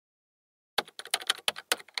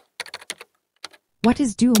What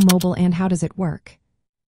is Duo Mobile and how does it work?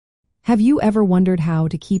 Have you ever wondered how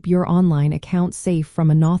to keep your online account safe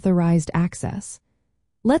from unauthorized access?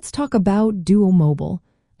 Let's talk about Duo Mobile,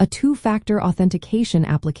 a two-factor authentication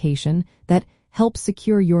application that helps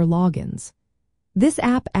secure your logins. This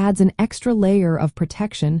app adds an extra layer of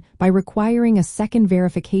protection by requiring a second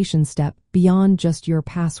verification step beyond just your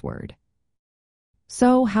password.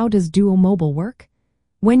 So, how does Duo Mobile work?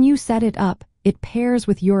 When you set it up, it pairs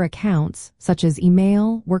with your accounts, such as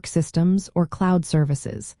email, work systems, or cloud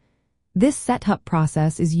services. This setup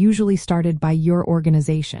process is usually started by your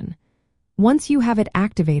organization. Once you have it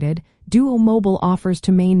activated, Duo Mobile offers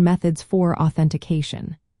two main methods for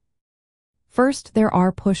authentication. First, there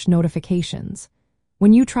are push notifications.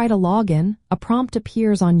 When you try to log in, a prompt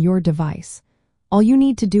appears on your device. All you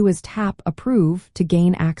need to do is tap Approve to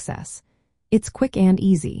gain access. It's quick and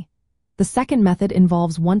easy. The second method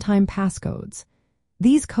involves one-time passcodes.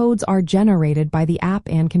 These codes are generated by the app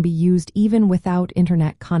and can be used even without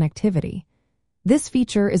internet connectivity. This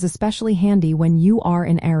feature is especially handy when you are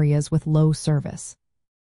in areas with low service.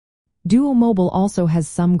 Duo Mobile also has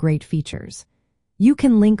some great features. You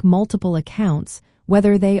can link multiple accounts,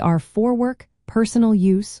 whether they are for work, personal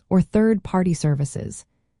use, or third-party services.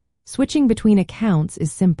 Switching between accounts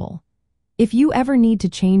is simple. If you ever need to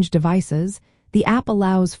change devices, the app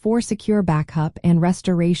allows for secure backup and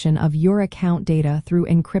restoration of your account data through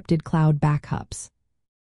encrypted cloud backups.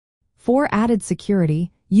 For added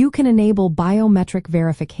security, you can enable biometric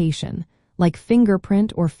verification, like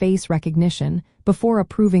fingerprint or face recognition, before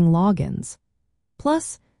approving logins.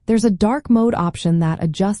 Plus, there's a dark mode option that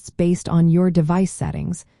adjusts based on your device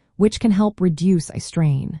settings, which can help reduce a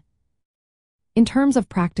strain. In terms of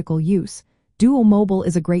practical use, Duo Mobile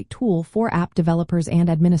is a great tool for app developers and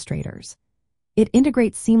administrators. It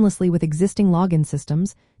integrates seamlessly with existing login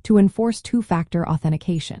systems to enforce two-factor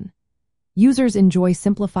authentication. Users enjoy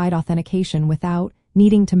simplified authentication without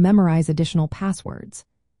needing to memorize additional passwords.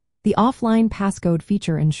 The offline passcode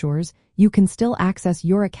feature ensures you can still access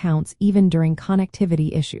your accounts even during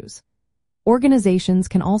connectivity issues. Organizations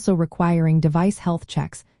can also require device health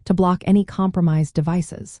checks to block any compromised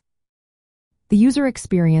devices. The user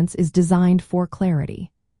experience is designed for clarity.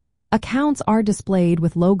 Accounts are displayed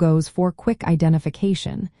with logos for quick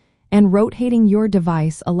identification, and rotating your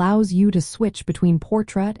device allows you to switch between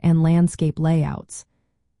portrait and landscape layouts.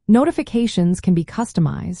 Notifications can be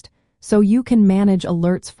customized, so you can manage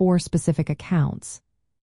alerts for specific accounts.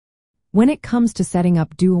 When it comes to setting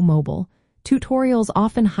up Duo Mobile, tutorials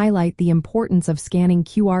often highlight the importance of scanning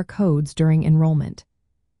QR codes during enrollment.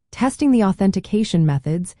 Testing the authentication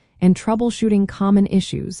methods and troubleshooting common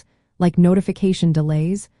issues, like notification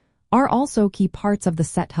delays, are also key parts of the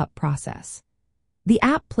setup process. The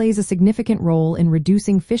app plays a significant role in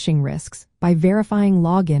reducing phishing risks by verifying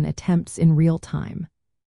login attempts in real time.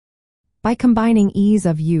 By combining ease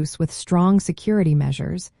of use with strong security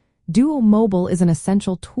measures, Duo Mobile is an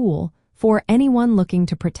essential tool for anyone looking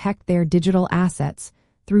to protect their digital assets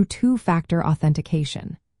through two-factor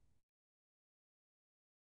authentication.